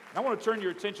I want to turn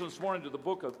your attention this morning to the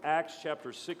book of Acts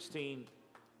chapter 16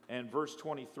 and verse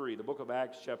 23. The book of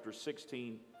Acts chapter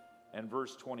 16 and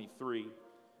verse 23.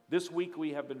 This week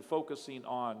we have been focusing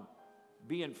on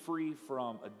being free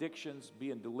from addictions,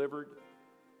 being delivered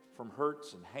from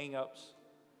hurts and hang-ups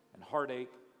and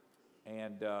heartache.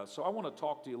 And so I want to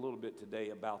talk to you a little bit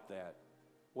today about that.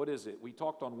 What is it? We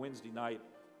talked on Wednesday night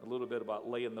a little bit about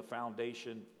laying the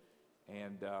foundation,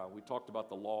 and we talked about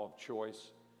the law of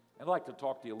choice. I'd like to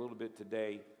talk to you a little bit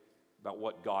today about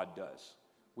what God does.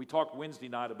 We talked Wednesday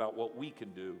night about what we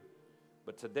can do,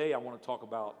 but today I want to talk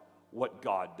about what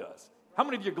God does. How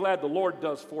many of you are glad the Lord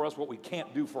does for us what we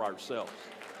can't do for ourselves?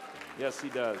 Yes, He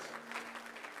does.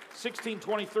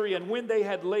 16:23, and when they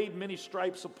had laid many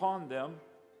stripes upon them,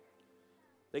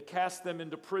 they cast them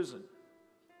into prison,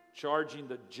 charging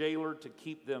the jailer to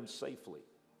keep them safely,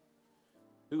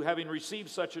 who, having received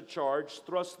such a charge,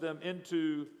 thrust them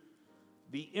into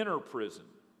the inner prison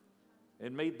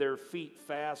and made their feet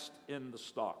fast in the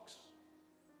stocks.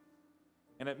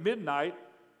 And at midnight,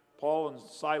 Paul and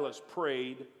Silas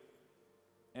prayed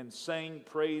and sang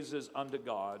praises unto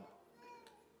God,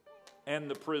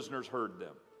 and the prisoners heard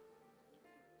them.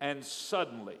 And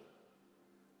suddenly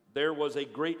there was a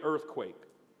great earthquake,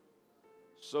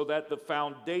 so that the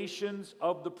foundations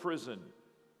of the prison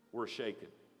were shaken.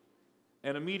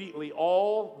 And immediately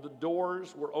all the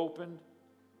doors were opened,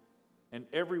 and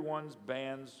everyone's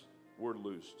bands were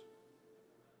loosed.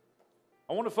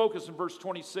 I want to focus in verse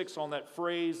 26 on that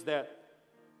phrase that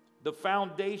the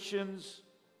foundations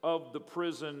of the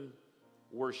prison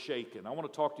were shaken. I want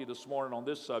to talk to you this morning on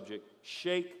this subject: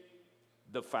 shake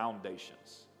the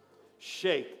foundations.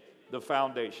 Shake the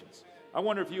foundations. I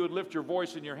wonder if you would lift your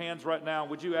voice in your hands right now.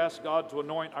 Would you ask God to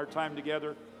anoint our time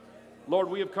together? Lord,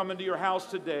 we have come into your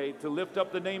house today to lift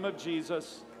up the name of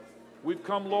Jesus. We've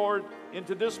come, Lord,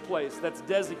 into this place that's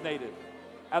designated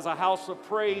as a house of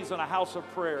praise and a house of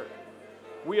prayer.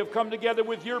 We have come together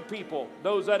with your people,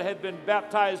 those that had been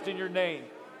baptized in your name,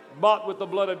 bought with the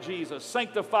blood of Jesus,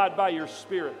 sanctified by your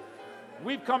Spirit.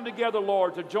 We've come together,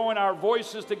 Lord, to join our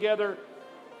voices together,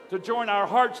 to join our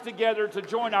hearts together, to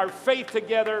join our faith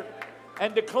together,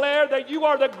 and declare that you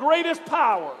are the greatest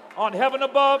power on heaven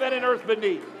above and in earth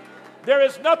beneath. There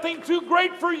is nothing too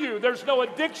great for you. There's no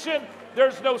addiction,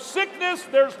 there's no sickness,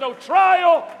 there's no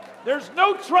trial, there's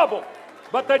no trouble,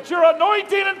 but that your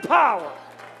anointing and power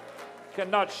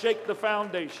cannot shake the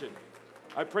foundation.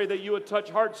 I pray that you would touch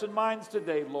hearts and minds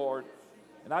today, Lord,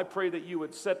 and I pray that you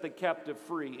would set the captive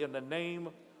free in the name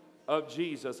of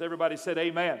Jesus. Everybody said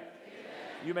amen. Amen.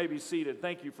 You may be seated.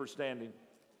 Thank you for standing.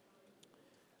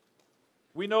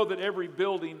 We know that every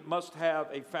building must have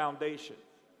a foundation.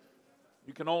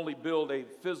 You can only build a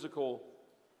physical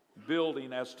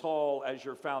building as tall as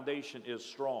your foundation is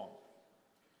strong.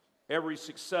 Every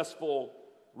successful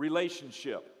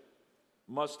relationship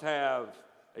must have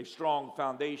a strong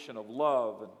foundation of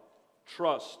love and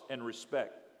trust and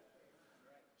respect.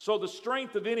 So the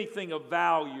strength of anything of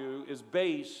value is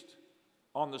based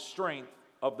on the strength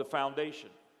of the foundation.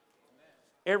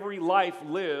 Every life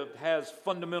lived has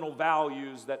fundamental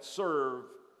values that serve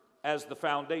as the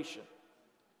foundation.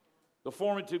 The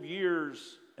formative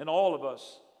years in all of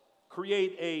us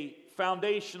create a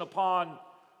foundation upon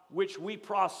which we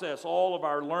process all of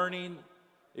our learning,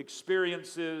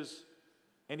 experiences,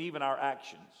 and even our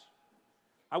actions.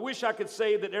 I wish I could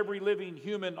say that every living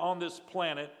human on this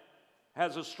planet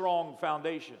has a strong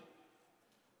foundation,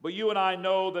 but you and I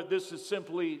know that this is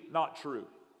simply not true.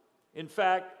 In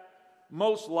fact,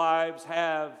 most lives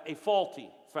have a faulty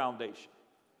foundation,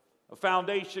 a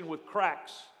foundation with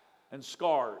cracks and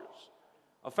scars,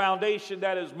 a foundation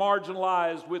that is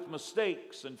marginalized with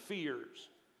mistakes and fears,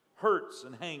 hurts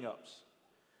and hang-ups.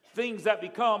 Things that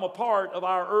become a part of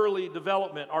our early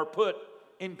development are put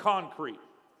in concrete.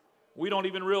 We don't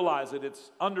even realize it. It's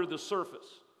under the surface.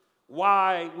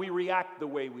 Why we react the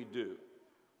way we do.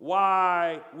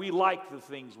 Why we like the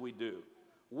things we do.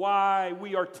 Why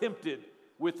we are tempted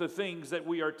with the things that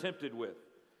we are tempted with.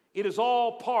 It is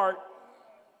all part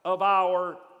of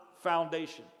our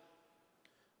foundation.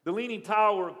 The Leaning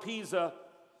Tower of Pisa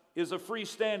is a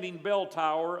freestanding bell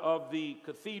tower of the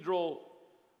cathedral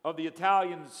of the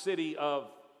Italian city of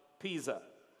Pisa,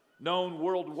 known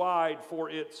worldwide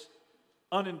for its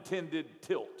unintended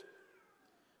tilt.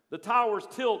 The tower's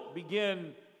tilt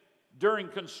began during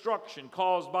construction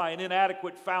caused by an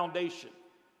inadequate foundation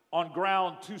on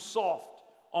ground too soft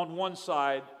on one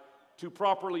side to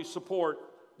properly support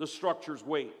the structure's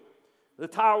weight. The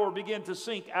tower began to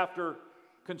sink after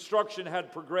construction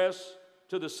had progressed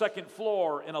to the second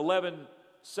floor in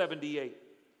 1178.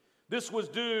 This was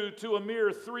due to a mere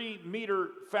 3-meter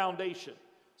foundation,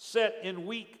 set in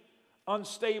weak,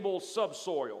 unstable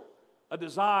subsoil, a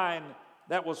design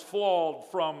that was flawed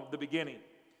from the beginning.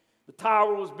 The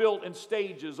tower was built in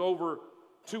stages over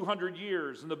 200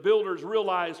 years, and the builders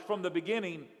realized from the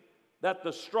beginning that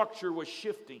the structure was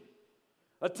shifting.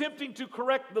 Attempting to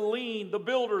correct the lean, the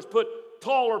builders put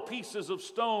taller pieces of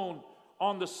stone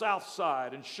on the south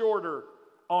side and shorter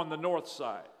on the north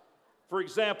side. For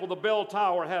example, the bell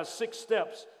tower has 6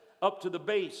 steps up to the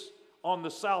base on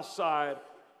the south side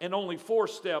and only 4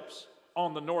 steps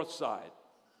on the north side.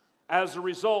 As a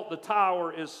result, the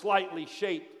tower is slightly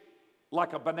shaped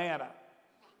like a banana,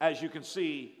 as you can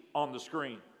see on the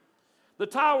screen. The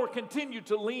tower continued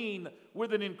to lean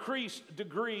with an increased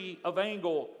degree of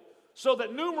angle, so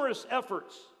that numerous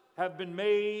efforts have been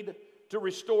made to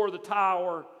restore the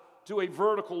tower to a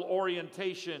vertical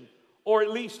orientation, or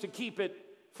at least to keep it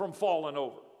from falling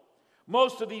over.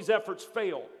 Most of these efforts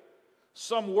failed.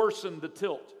 Some worsened the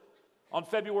tilt. On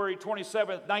February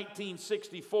 27,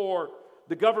 1964,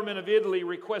 the government of Italy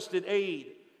requested aid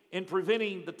in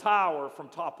preventing the tower from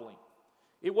toppling.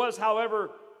 It was, however,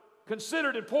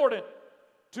 considered important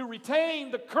to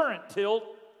retain the current tilt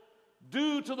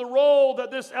due to the role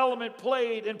that this element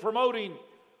played in promoting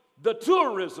the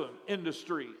tourism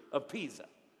industry of Pisa.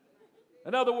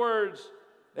 In other words,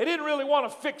 they didn't really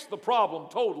want to fix the problem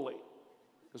totally,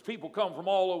 because people come from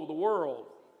all over the world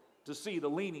to see the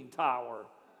Leaning Tower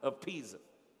of Pisa.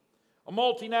 A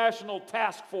multinational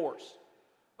task force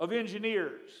of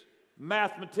engineers,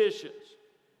 mathematicians,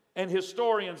 and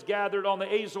historians gathered on the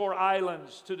Azore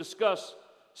Islands to discuss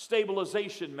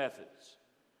stabilization methods.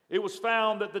 It was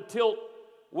found that the tilt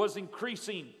was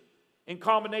increasing in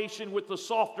combination with the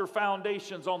softer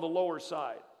foundations on the lower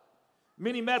side.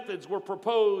 Many methods were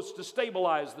proposed to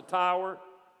stabilize the tower,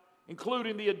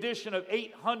 including the addition of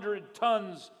 800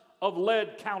 tons of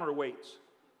lead counterweights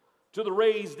to the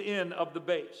raised end of the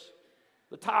base.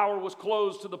 The tower was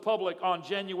closed to the public on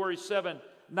January 7,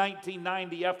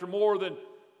 1990, after more than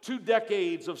 2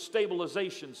 decades of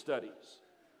stabilization studies.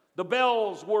 The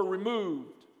bells were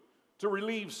removed to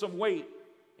relieve some weight,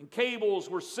 and cables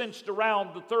were cinched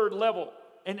around the 3rd level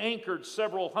and anchored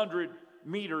several hundred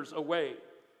meters away.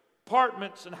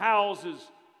 Apartments and houses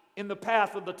in the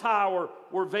path of the tower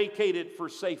were vacated for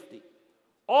safety.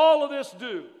 All of this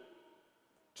due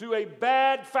to a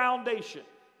bad foundation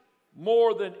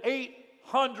more than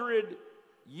 800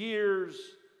 years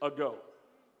ago.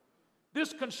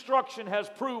 This construction has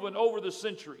proven over the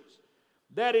centuries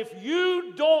that if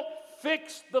you don't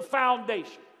fix the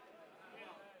foundation,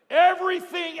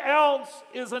 everything else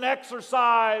is an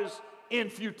exercise in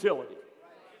futility.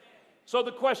 So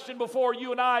the question before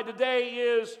you and I today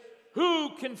is,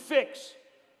 who can fix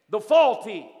the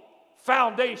faulty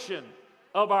foundation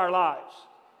of our lives?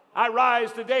 I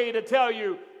rise today to tell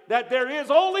you that there is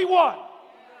only one,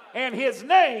 and his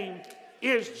name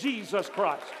is Jesus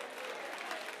Christ.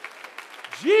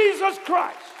 Jesus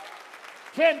Christ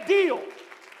can deal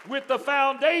with the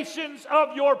foundations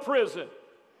of your prison.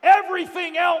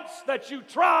 Everything else that you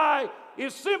try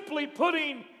is simply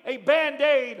putting a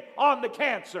Band-Aid on the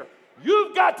cancer.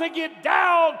 You've got to get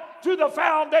down to the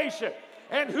foundation.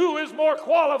 And who is more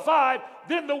qualified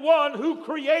than the one who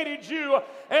created you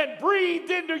and breathed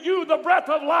into you the breath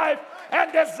of life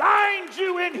and designed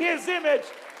you in his image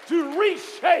to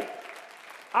reshape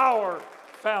our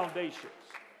foundations?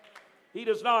 He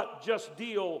does not just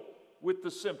deal with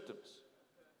the symptoms.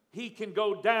 He can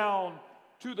go down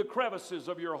to the crevices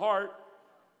of your heart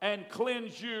and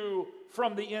cleanse you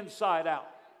from the inside out.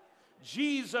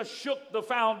 Jesus shook the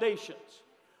foundations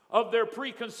of their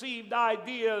preconceived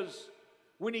ideas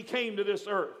when he came to this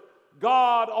earth.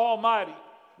 God Almighty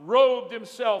robed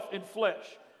himself in flesh,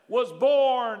 was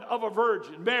born of a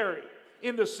virgin, Mary,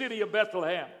 in the city of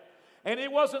Bethlehem. And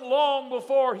it wasn't long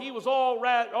before he was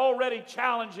already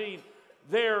challenging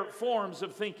their forms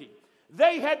of thinking.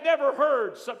 They had never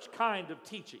heard such kind of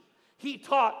teaching. He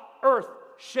taught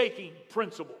earth-shaking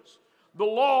principles. The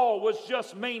law was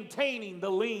just maintaining the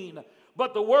lean,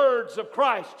 but the words of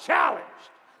Christ challenged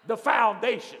the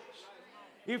foundations.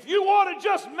 If you want to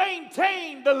just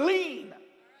maintain the lean,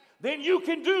 then you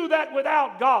can do that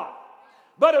without God.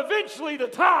 But eventually the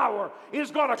tower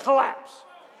is going to collapse.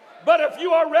 But if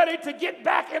you are ready to get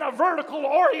back in a vertical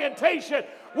orientation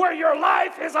where your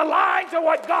life is aligned to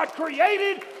what God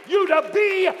created you to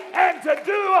be and to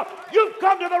do, you've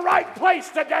come to the right place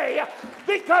today,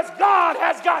 because God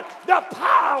has got the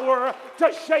power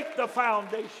to shake the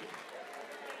foundation.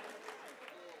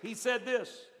 He said this: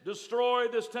 destroy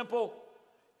this temple,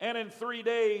 and in 3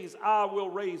 days I will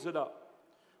raise it up.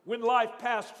 When life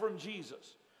passed from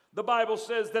Jesus, the Bible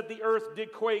says that the earth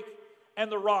did quake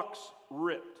and the rocks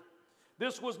ripped.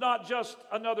 This was not just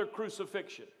another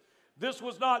crucifixion. This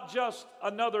was not just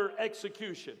another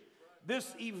execution.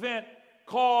 This event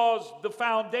caused the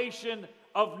foundation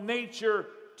of nature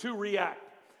to react.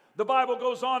 The Bible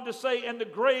goes on to say, and the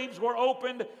graves were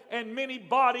opened, and many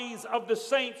bodies of the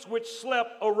saints which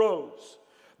slept arose.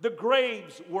 The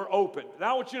graves were opened.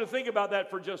 Now I want you to think about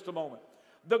that for just a moment.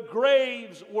 The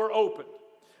graves were opened.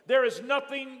 There is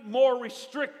nothing more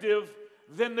restrictive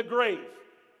than the grave.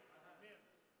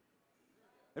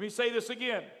 Let me say this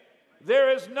again.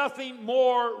 There is nothing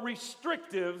more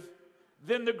restrictive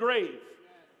than the grave.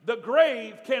 The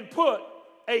grave can put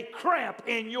a cramp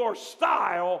in your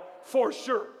style for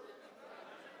sure.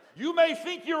 You may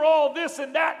think you're all this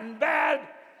and that and bad,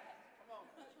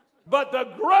 but the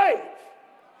grave,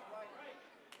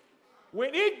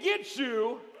 when it gets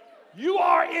you, you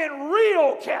are in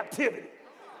real captivity.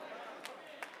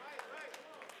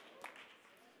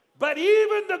 But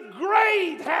even the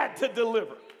grave had to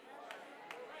deliver,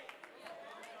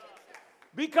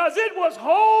 because it was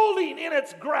holding in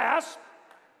its grasp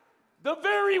the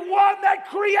very one that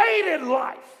created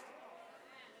life,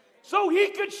 so he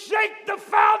could shake the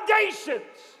foundations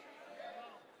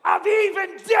of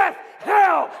even death,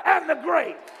 hell, and the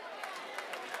grave.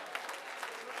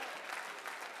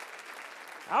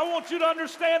 I want you to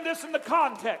understand this in the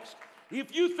context.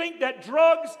 If you think that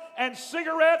drugs and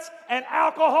cigarettes and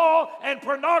alcohol and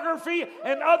pornography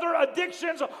and other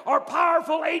addictions are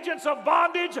powerful agents of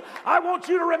bondage, I want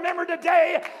you to remember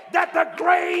today that the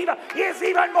grave is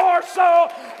even more so.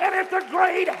 And if the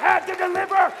grave had to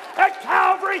deliver at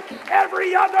Calvary,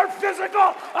 every other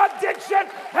physical addiction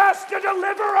has to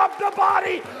deliver up the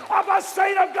body of a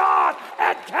saint of God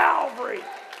at Calvary.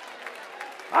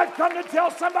 I've come to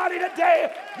tell somebody today,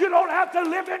 you don't have to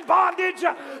live in bondage.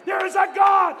 There is a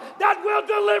God that will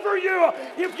deliver you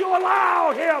if you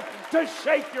allow him to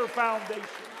shake your foundation.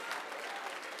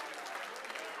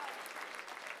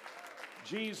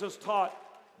 Jesus taught,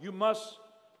 you must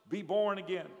be born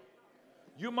again.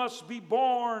 You must be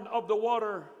born of the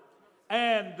water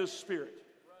and the Spirit.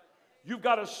 You've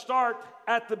got to start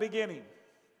at the beginning.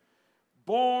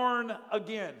 Born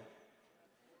again.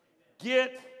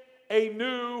 Get a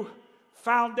new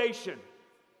foundation.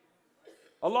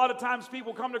 A lot of times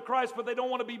people come to Christ, but they don't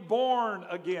want to be born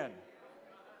again.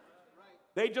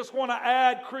 They just want to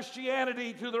add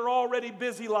Christianity to their already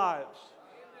busy lives.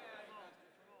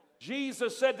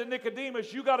 Jesus said to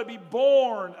Nicodemus, you got to be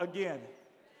born again.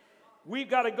 We've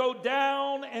got to go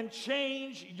down and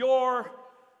change your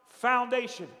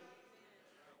foundation.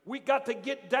 We got to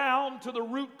get down to the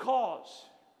root cause.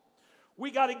 We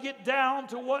got to get down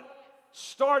to what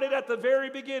started at the very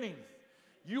beginning.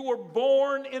 You were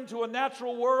born into a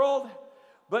natural world,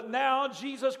 but now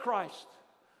Jesus Christ,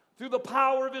 through the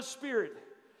power of his Spirit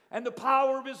and the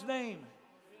power of his name,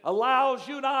 allows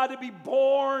you and I to be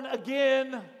born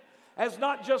again as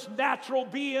not just natural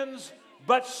beings,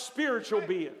 but spiritual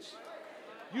beings.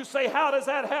 You say, how does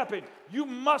that happen? You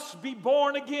must be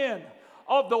born again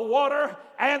of the water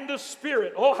and the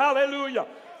Spirit. Oh, hallelujah.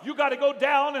 You got to go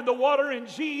down in the water in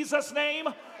Jesus' name.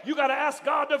 You got to ask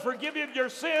God to forgive you of your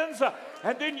sins.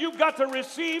 And then you've got to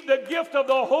receive the gift of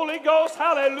the Holy Ghost,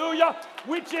 hallelujah,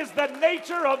 which is the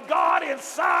nature of God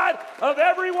inside of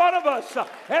every one of us.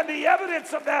 And the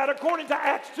evidence of that, according to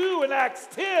Acts 2 and Acts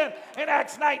 10 and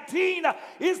Acts 19,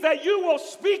 is that you will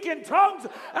speak in tongues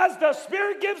as the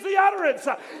Spirit gives the utterance.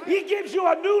 He gives you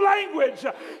a new language.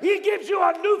 He gives you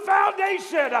a new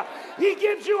foundation. He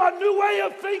gives you a new way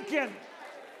of thinking.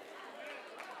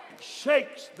 He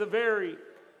shakes the very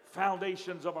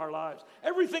foundations of our lives.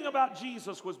 Everything about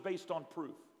Jesus was based on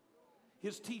proof.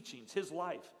 His teachings, his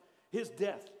life, his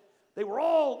death, they were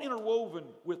all interwoven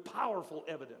with powerful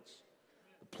evidence.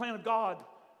 The plan of God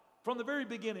from the very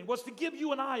beginning was to give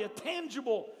you and I a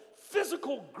tangible,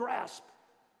 physical grasp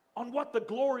on what the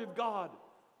glory of God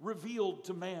revealed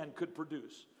to man could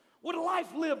produce. What a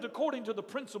life lived according to the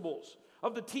principles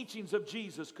of the teachings of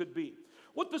Jesus could be.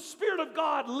 What the Spirit of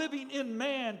God living in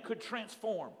man could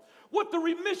transform. What the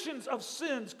remissions of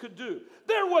sins could do.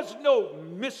 There was no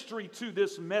mystery to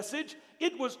this message.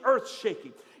 It was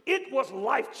earth-shaking. It was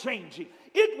life-changing.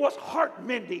 It was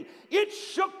heart-mending. It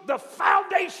shook the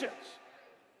foundations,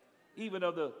 even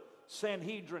of the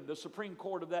Sanhedrin, the Supreme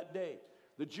Court of that day,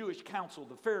 the Jewish council,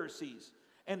 the Pharisees,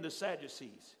 and the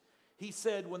Sadducees. He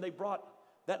said when they brought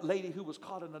that lady who was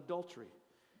caught in adultery,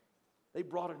 they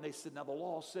brought her and they said, now the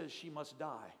law says she must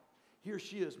die. Here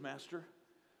she is, Master.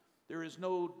 There is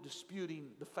no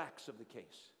disputing the facts of the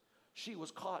case. She was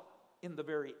caught in the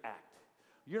very act.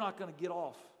 You're not going to get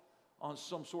off on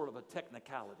some sort of a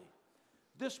technicality.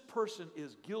 This person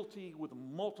is guilty with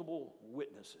multiple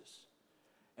witnesses.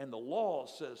 and the law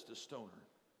says to stone her.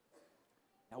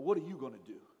 Now, what are you going to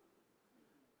do?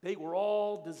 They were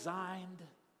all designed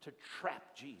to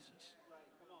trap Jesus,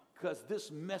 because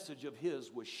this message of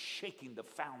his was shaking the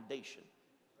foundation.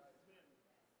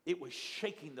 It was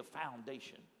shaking the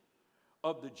foundation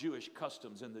of the Jewish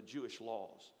customs and the Jewish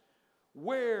laws.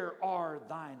 Where are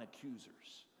thine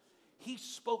accusers? He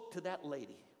spoke to that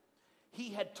lady. He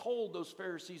had told those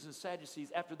Pharisees and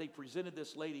Sadducees after they presented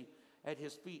this lady at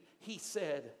his feet, he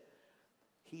said,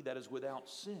 he that is without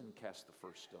sin cast the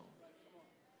first stone.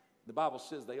 The Bible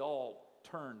says they all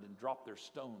turned and dropped their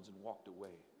stones and walked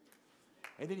away.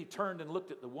 And then he turned and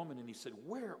looked at the woman and he said,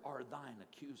 where are thine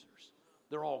accusers?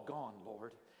 They're all gone,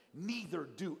 Lord. Neither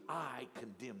do I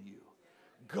condemn you.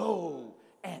 Go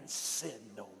and sin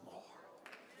no more.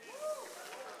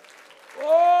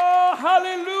 Oh,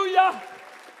 hallelujah.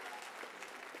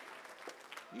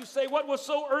 You say, what was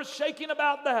so earth-shaking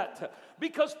about that?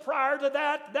 Because prior to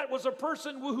that, that was a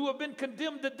person who had been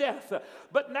condemned to death.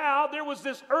 But now there was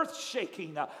this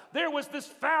earth-shaking, there was this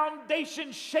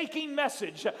foundation-shaking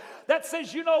message that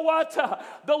says, you know what?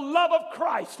 The love of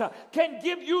Christ can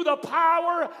give you the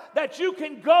power that you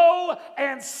can go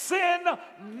and sin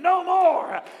no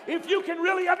more. If you can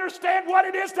really understand what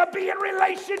it is to be in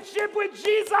relationship with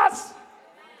Jesus.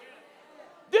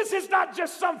 This is not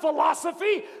just some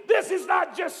philosophy. This is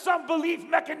not just some belief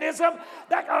mechanism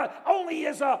that only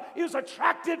is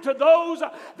attracted to those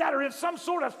that are in some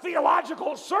sort of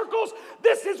theological circles.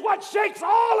 This is what shakes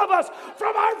all of us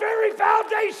from our very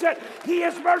foundation. He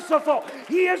is merciful.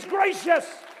 He is gracious.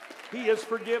 He is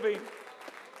forgiving.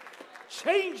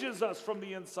 Changes us from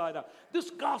the inside out. This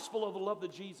gospel of the love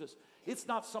of Jesus, it's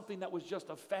not something that was just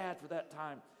a fad for that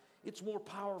time. It's more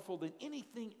powerful than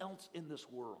anything else in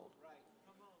this world.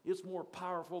 It's more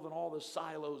powerful than all the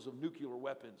silos of nuclear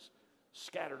weapons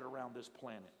scattered around this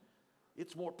planet.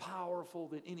 It's more powerful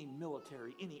than any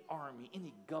military, any army,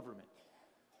 any government.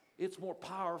 It's more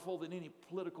powerful than any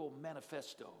political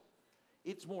manifesto.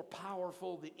 It's more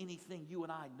powerful than anything you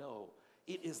and I know.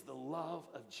 It is the love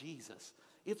of Jesus.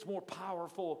 It's more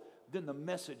powerful than the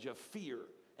message of fear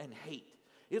and hate.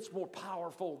 It's more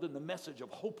powerful than the message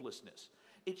of hopelessness.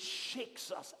 It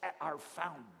shakes us at our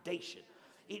foundation.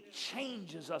 It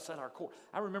changes us at our core.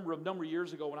 I remember a number of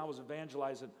years ago when I was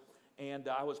evangelizing, and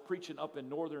I was preaching up in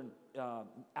northern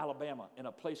Alabama in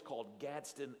a place called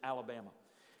Gadsden, Alabama.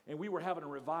 And we were having a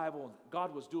revival, and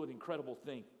God was doing an incredible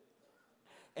thing.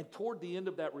 And toward the end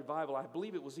of that revival, I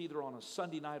believe it was either on a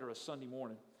Sunday night or a Sunday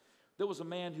morning, there was a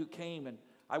man who came, and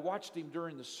I watched him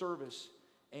during the service,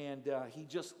 and he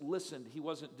just listened. He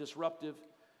wasn't disruptive,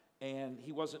 and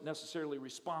he wasn't necessarily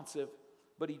responsive,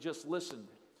 but he just listened.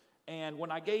 And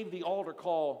when I gave the altar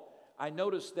call, I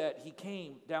noticed that he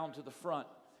came down to the front,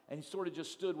 and he sort of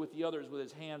just stood with the others with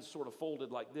his hands sort of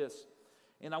folded like this.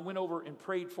 And I went over and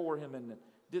prayed for him, and it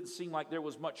didn't seem like there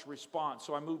was much response.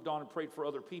 So I moved on and prayed for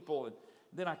other people. And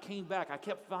then I came back. I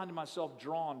kept finding myself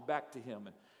drawn back to him.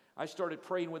 And I started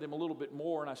praying with him a little bit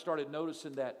more, and I started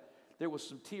noticing that there was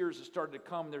some tears that started to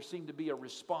come, and there seemed to be a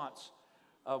response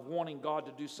of wanting God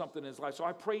to do something in his life. So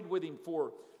I prayed with him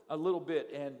for a little bit,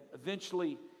 and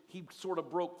eventually he sort of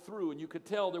broke through, and you could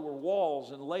tell there were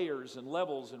walls and layers and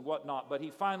levels and whatnot, but he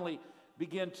finally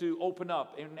began to open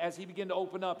up. And as he began to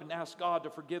open up and ask God to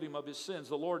forgive him of his sins,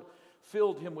 the Lord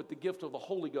filled him with the gift of the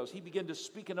Holy Ghost. He began to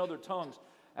speak in other tongues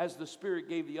as the Spirit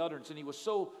gave the utterance, and he was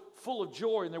so full of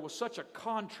joy, and there was such a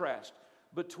contrast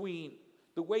between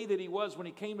the way that he was when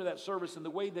he came to that service and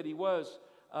the way that he was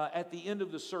at the end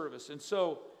of the service. And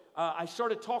so I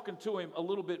started talking to him a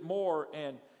little bit more,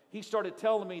 and he started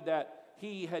telling me that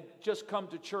he had just come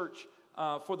to church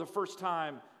for the first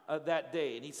time that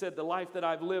day. And he said, the life that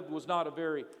I've lived was not a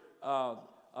very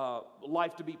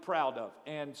life to be proud of.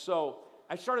 And so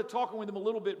I started talking with him a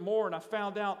little bit more, and I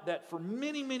found out that for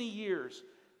many, many years,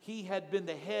 he had been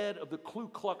the head of the Ku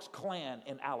Klux Klan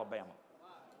in Alabama.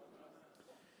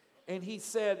 And he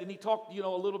said, and he talked, a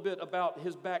little bit about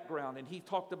his background, and he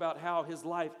talked about how his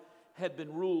life had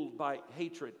been ruled by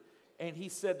hatred. And he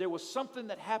said, there was something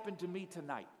that happened to me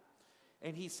tonight.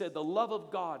 And he said, the love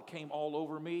of God came all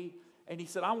over me. And he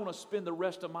said, I want to spend the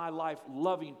rest of my life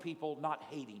loving people, not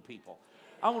hating people.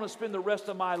 I want to spend the rest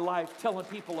of my life telling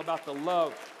people about the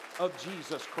love of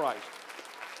Jesus Christ.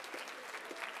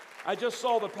 I just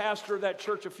saw the pastor of that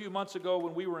church a few months ago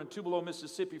when we were in Tupelo,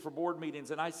 Mississippi for board meetings.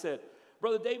 And I said,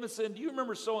 Brother Davidson, do you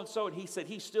remember so-and-so? And he said,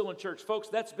 he's still in church. Folks,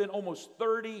 that's been almost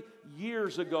 30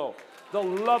 years ago. The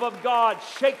love of God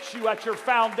shakes you at your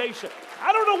foundation.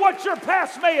 I don't know what your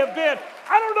past may have been.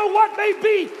 I don't know what may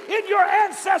be in your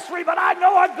ancestry, but I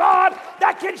know a God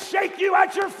that can shake you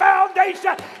at your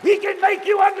foundation. He can make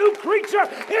you a new creature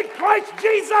in Christ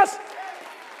Jesus.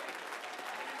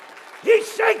 He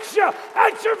shakes you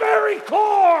at your very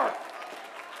core.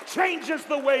 Changes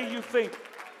the way you think.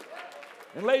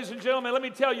 And ladies and gentlemen, let me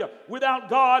tell you, without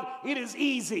God, it is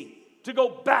easy to go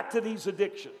back to these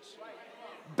addictions,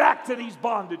 back to these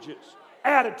bondages,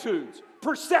 attitudes,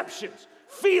 perceptions,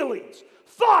 feelings,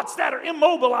 thoughts that are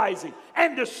immobilizing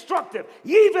and destructive,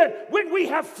 even when we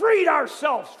have freed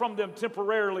ourselves from them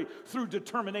temporarily through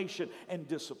determination and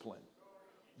discipline.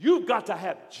 You've got to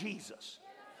have Jesus.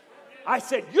 I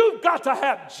said, you've got to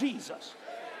have Jesus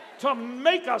to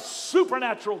make a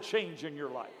supernatural change in your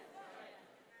life.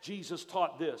 Jesus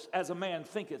taught this, as a man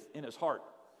thinketh in his heart,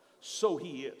 so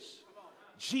he is.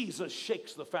 Jesus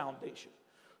shakes the foundation.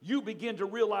 You begin to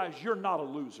realize you're not a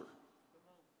loser.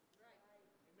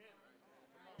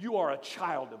 You are a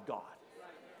child of God.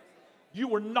 You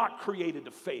were not created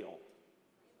to fail.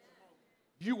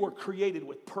 You were created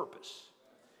with purpose.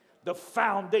 The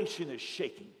foundation is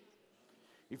shaking.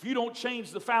 If you don't change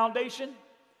the foundation,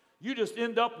 you just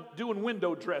end up doing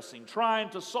window dressing, trying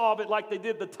to solve it like they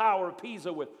did the Tower of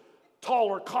Pisa with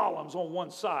taller columns on one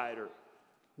side, or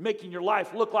making your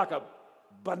life look like a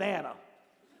banana.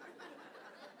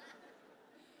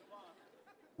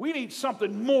 We need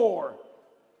something more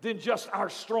than just our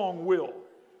strong will,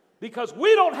 because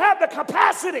we don't have the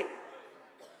capacity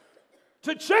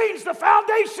to change the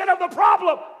foundation of the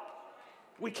problem.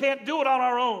 We can't do it on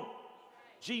our own.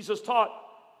 Jesus taught,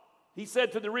 he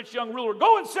said to the rich young ruler,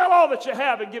 go and sell all that you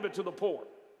have and give it to the poor.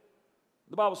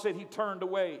 The Bible said he turned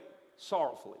away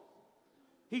sorrowfully.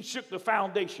 He shook the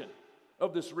foundation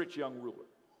of this rich young ruler.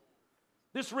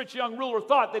 This rich young ruler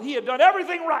thought that he had done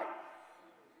everything right,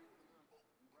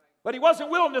 but he wasn't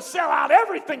willing to sell out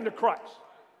everything to Christ.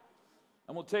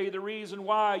 I'm going to tell you the reason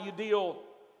why you deal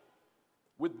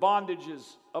with bondages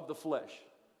of the flesh,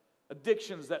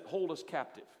 addictions that hold us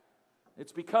captive.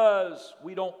 It's because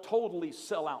we don't totally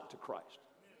sell out to Christ.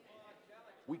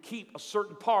 We keep a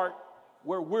certain part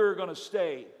where we're going to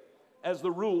stay as the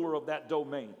ruler of that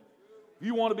domain. If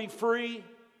you want to be free,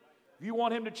 if you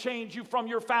want him to change you from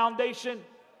your foundation,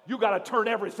 you got to turn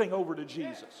everything over to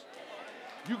Jesus.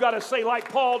 You got to say like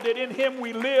Paul did, in him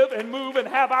we live and move and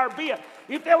have our being.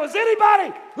 If there was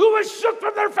anybody who was shook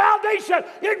from their foundation,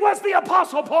 it was the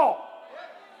Apostle Paul.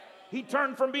 He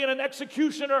turned from being an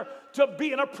executioner to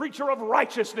being a preacher of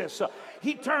righteousness.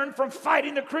 He turned from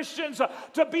fighting the Christians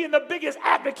to being the biggest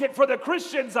advocate for the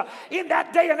Christians in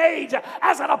that day and age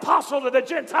as an apostle to the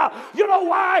Gentile. You know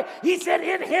why? He said,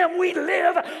 in him we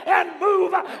live and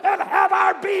move and have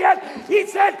our being. He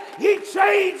said, he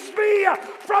changed me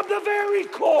from the very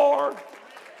core.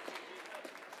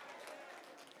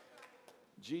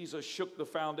 Jesus shook the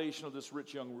foundation of this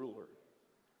rich young ruler.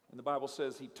 And the Bible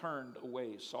says he turned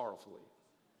away sorrowfully.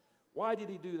 Why did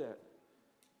he do that?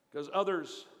 Because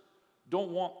others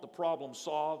don't want the problem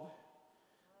solved.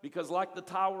 Because like the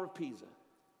Tower of Pisa,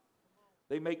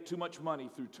 they make too much money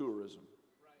through tourism.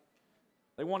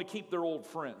 They want to keep their old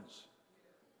friends.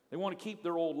 They want to keep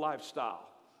their old lifestyle.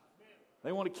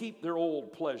 They want to keep their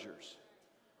old pleasures.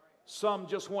 Some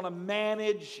just want to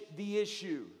manage the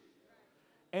issue,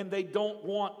 and they don't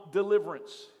want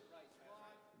deliverance.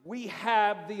 We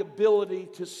have the ability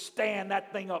to stand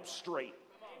that thing up straight.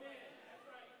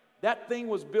 That thing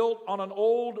was built on an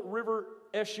old river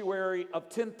estuary of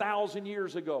 10,000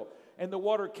 years ago. And the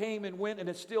water came and went, and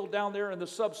it's still down there in the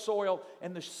subsoil,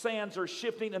 and the sands are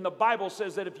shifting. And the Bible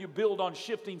says that if you build on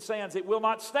shifting sands, it will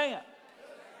not stand.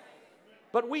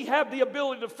 But we have the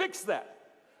ability to fix that.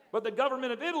 But the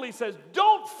government of Italy says,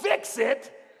 don't fix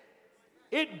it.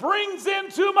 It brings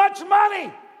in too much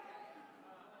money.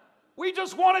 We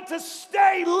just want it to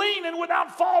stay leaning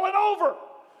without falling over.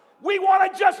 We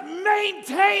want to just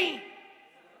maintain.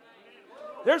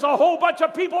 There's a whole bunch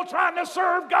of people trying to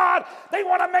serve God. They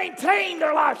want to maintain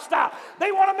their lifestyle.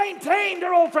 They want to maintain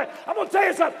their old friend. I'm going to tell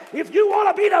you something. If you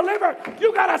want to be delivered,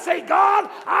 you got to say, God,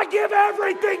 I give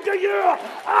everything to you.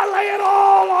 I lay it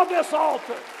all on this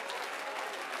altar.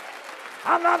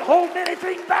 I'm not holding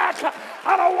anything back.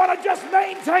 I don't want to just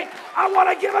maintain. I want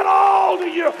to give it all to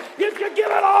you. If you give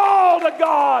it all to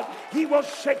God, He will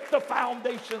shake the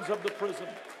foundations of the prison.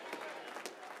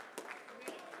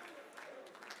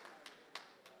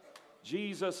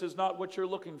 Jesus is not what you're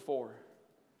looking for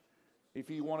if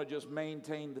you want to just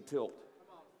maintain the tilt,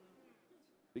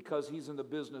 because He's in the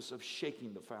business of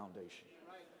shaking the foundation.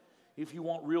 if you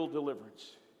want real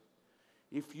deliverance,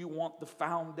 if you want the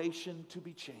foundation to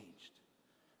be changed,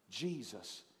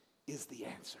 Jesus is the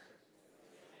answer.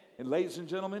 And ladies and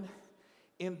gentlemen,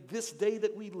 in this day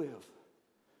that we live,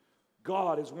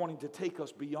 God is wanting to take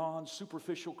us beyond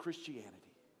superficial Christianity.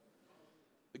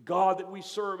 The God that we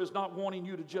serve is not wanting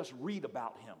you to just read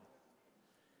about Him.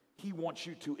 He wants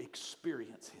you to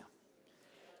experience Him.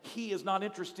 He is not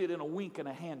interested in a wink and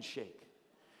a handshake.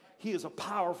 He is a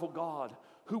powerful God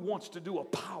who wants to do a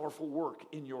powerful work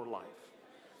in your life.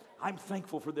 I'm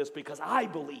thankful for this because I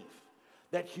believe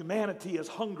that humanity is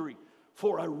hungry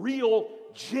for a real,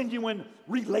 genuine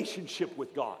relationship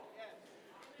with God.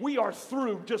 We are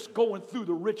through just going through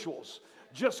the rituals,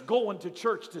 just going to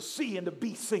church to see and to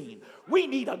be seen. We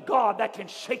need a God that can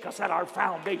shake us at our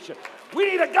foundation.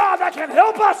 We need a God that can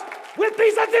help us with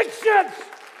these addictions.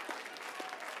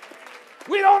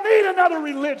 We don't need another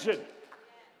religion.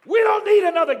 We don't need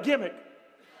another gimmick.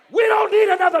 We don't need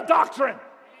another doctrine.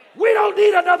 We don't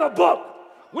need another book.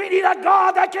 We need a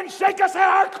God that can shake us at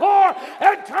our core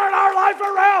and turn our life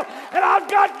around. And I've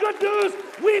got good news.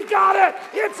 We've got it.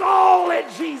 It's all in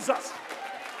Jesus.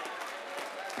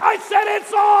 I said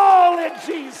it's all in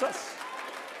Jesus.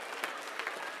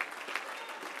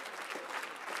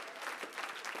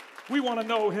 We want to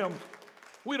know Him.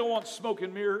 We don't want smoke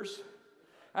and mirrors.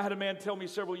 I had a man tell me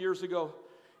several years ago,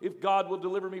 if God will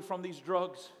deliver me from these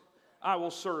drugs, I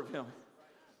will serve Him.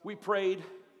 We prayed,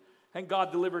 and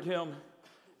God delivered him,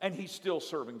 and he's still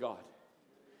serving God.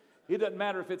 It doesn't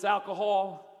matter if it's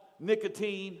alcohol,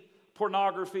 nicotine,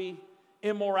 pornography,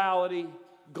 immorality,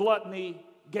 gluttony,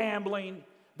 gambling.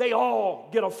 They all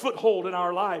get a foothold in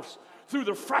our lives through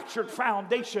the fractured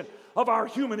foundation of our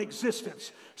human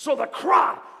existence. So the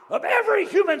cry of every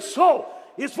human soul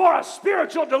is for a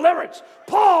spiritual deliverance.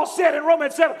 Paul said in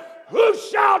Romans 7, "Who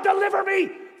shall deliver me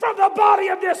from the body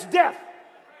of this death?"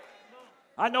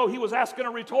 I know he was asking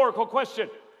a rhetorical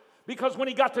question, because when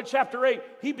he got to chapter 8,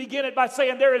 he began it by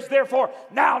saying, "There is therefore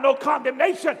now no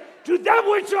condemnation to them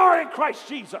which are in Christ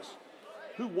Jesus,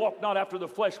 who walk not after the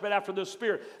flesh but after the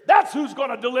Spirit." That's who's going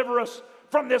to deliver us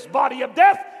from this body of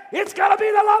death. It's going to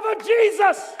be the love of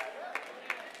Jesus.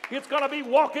 It's going to be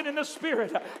walking in the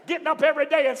Spirit, getting up every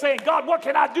day and saying, "God, what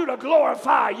can I do to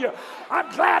glorify you?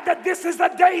 I'm glad that this is the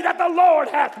day that the Lord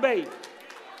hath made."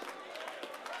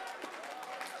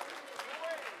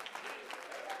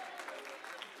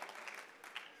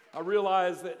 I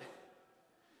realize that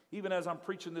even as I'm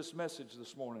preaching this message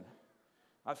this morning,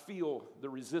 I feel the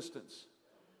resistance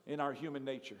in our human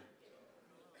nature,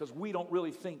 because we don't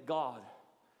really think God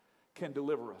can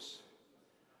deliver us.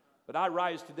 But I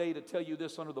rise today to tell you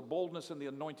this under the boldness and the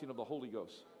anointing of the Holy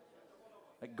Ghost,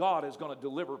 that God is going to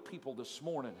deliver people this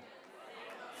morning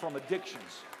from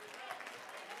addictions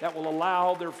that will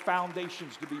allow their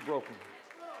foundations to be broken.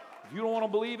 If you don't want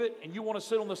to believe it and you want to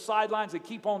sit on the sidelines and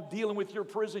keep on dealing with your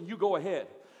prison, you go ahead.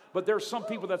 But there's some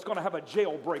people that's going to have a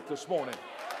jailbreak this morning.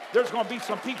 There's going to be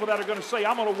some people that are going to say,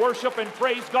 "I'm going to worship and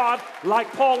praise God like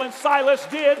Paul and Silas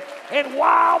did." And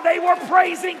while they were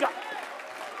praising God,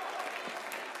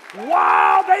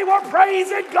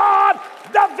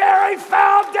 the very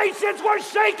foundations were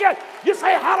shaken. You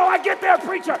say, "How do I get there,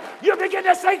 preacher?" You begin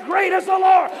to say, "Great is the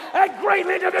Lord and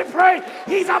greatly to be praised.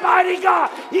 He's a mighty God.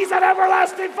 He's an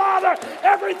everlasting Father.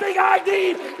 Everything I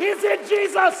need is in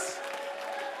Jesus."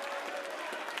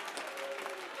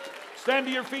 Stand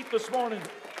to your feet this morning.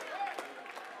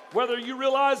 Whether you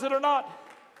realize it or not,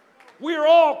 we are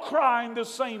all crying the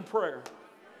same prayer.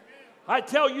 I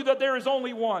tell you that there is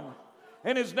only one,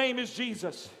 and His name is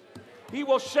Jesus. He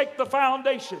will shake the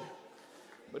foundation.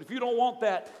 But if you don't want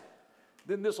that,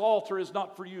 then this altar is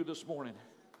not for you this morning.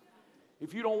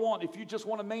 If you just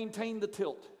want to maintain the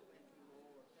tilt,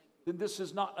 then this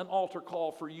is not an altar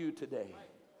call for you today.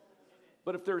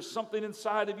 But if there's something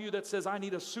inside of you that says, "I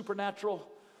need a supernatural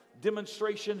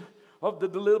demonstration of the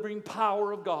delivering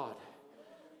power of God,"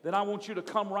 then I want you to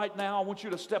come right now. I want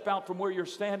you to step out from where you're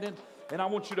standing, and I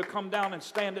want you to come down and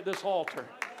stand at this altar.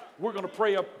 We're going to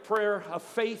pray a prayer of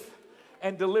faith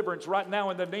and deliverance right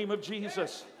now in the name of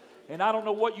Jesus. And I don't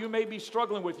know what you may be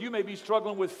struggling with. You may be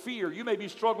struggling with fear. You may be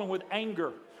struggling with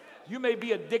anger. You may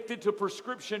be addicted to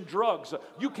prescription drugs.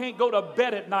 You can't go to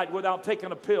bed at night without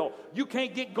taking a pill. You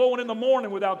can't get going in the morning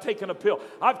without taking a pill.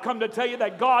 I've come to tell you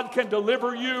that God can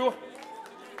deliver you.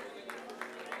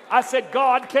 I said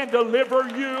God can deliver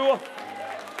you.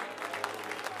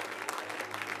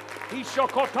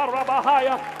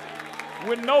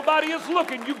 When nobody is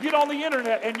looking, you get on the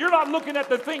internet and you're not looking at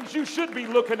the things you should be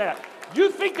looking at. You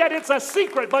think that it's a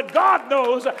secret, but God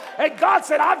knows. And God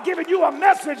said, "I've given you a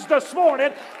message this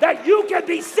morning that you can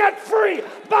be set free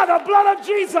by the blood of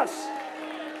Jesus."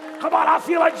 Come on, I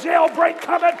feel a jailbreak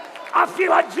coming. I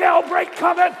feel a jailbreak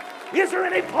coming. Is there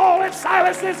any Paul and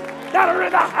Silases that are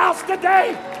in the house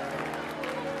today?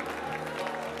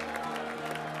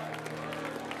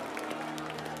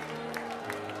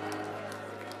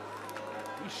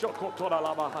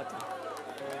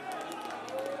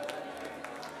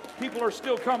 People are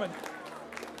still coming.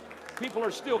 People are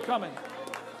still coming.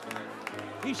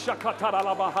 I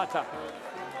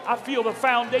feel the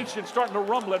foundation starting to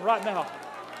rumbling right now.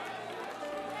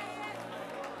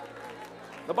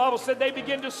 The Bible said they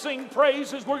begin to sing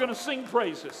praises. We're going to sing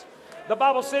praises. The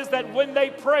Bible says that when they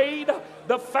prayed,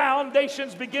 the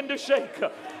foundations begin to shake.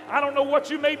 I don't know what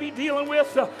you may be dealing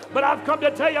with, but I've come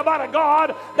to tell you about a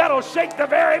God that'll shake the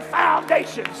very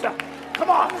foundations. Come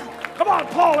on,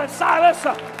 Paul and Silas,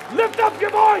 lift up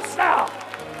your voice now.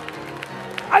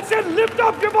 I said lift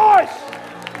up your voice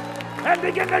and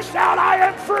begin to shout, I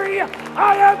am free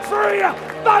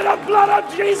by the blood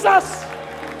of Jesus.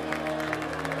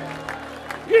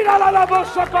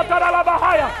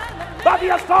 By the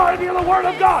authority of the Word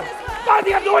of God, by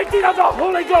the anointing of the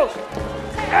Holy Ghost,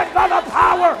 and by the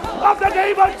power of the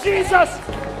name of Jesus,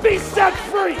 be set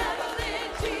free.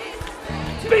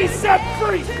 Be set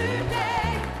free.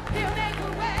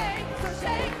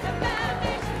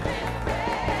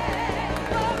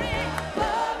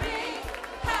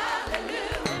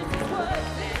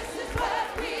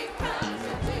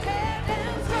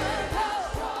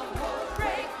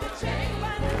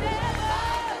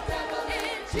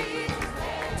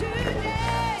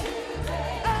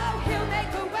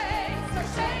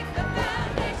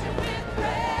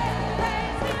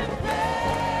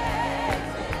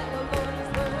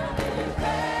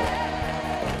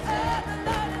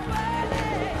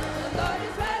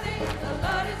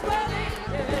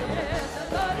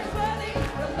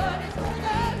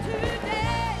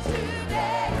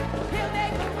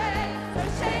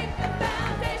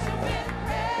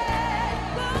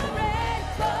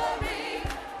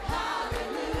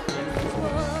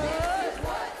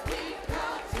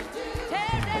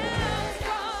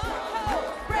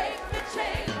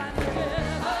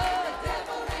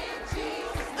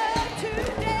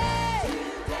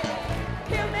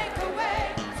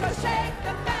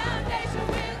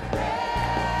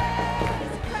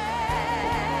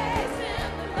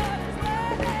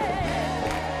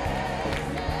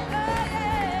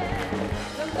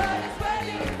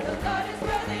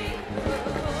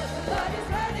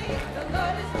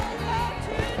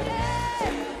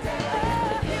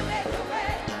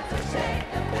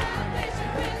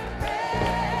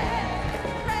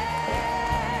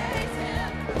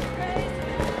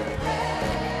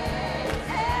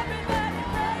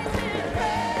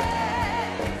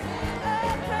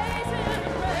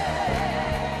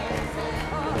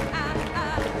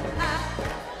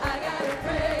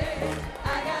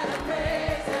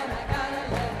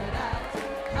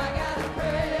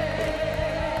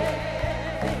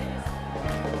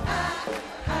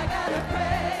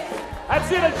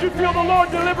 That's it. As you feel the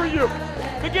Lord deliver you,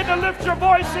 begin to lift your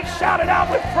voice and shout it out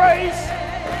with praise.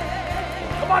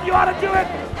 Come on, you ought to do it.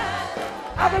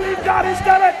 I believe God has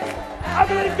done it. I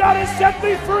believe God has set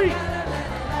me free.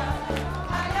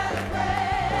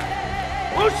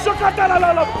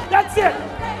 That's it.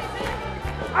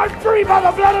 I'm free by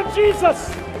the blood of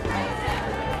Jesus.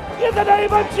 In the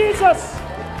name of Jesus.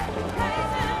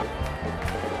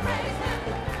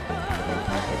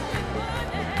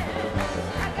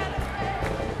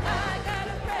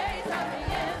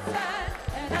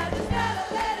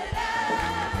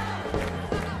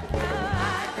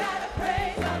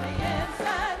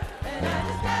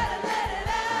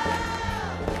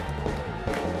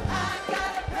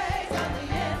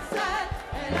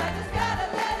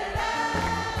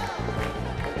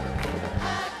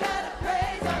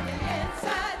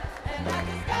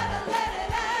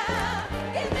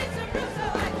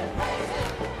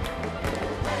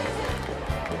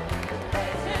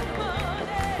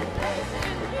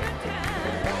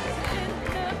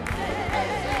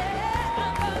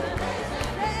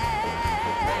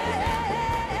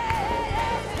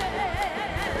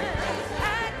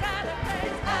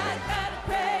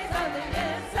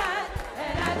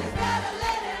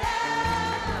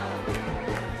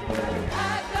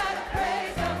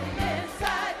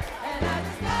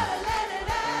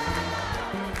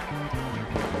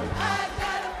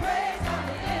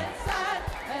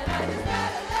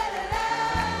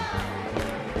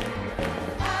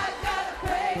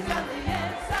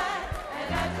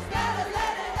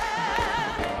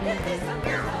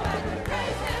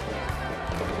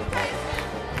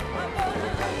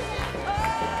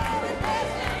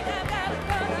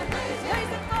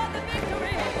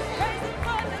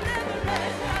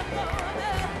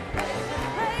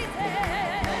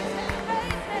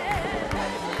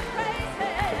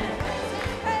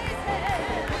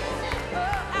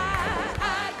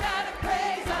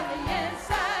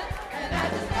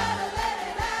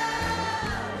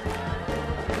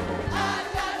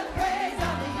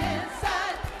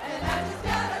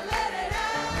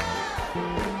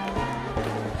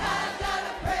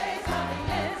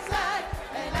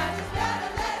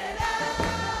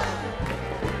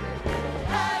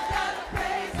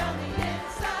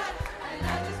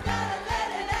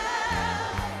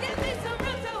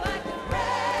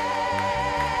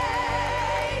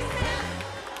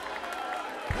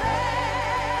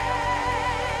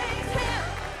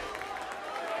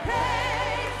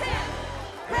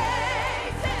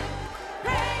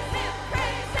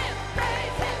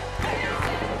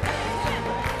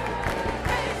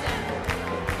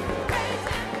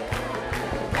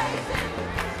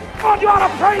 you ought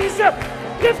to praise Him.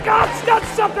 If God's done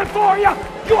something for you,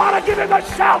 you ought to give Him a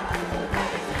shout.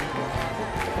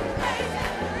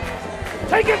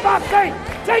 Take it by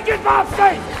faith. Take it by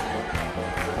faith.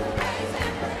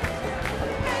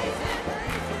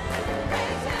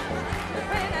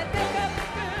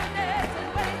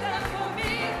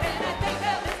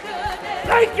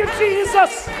 Thank you,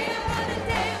 Jesus.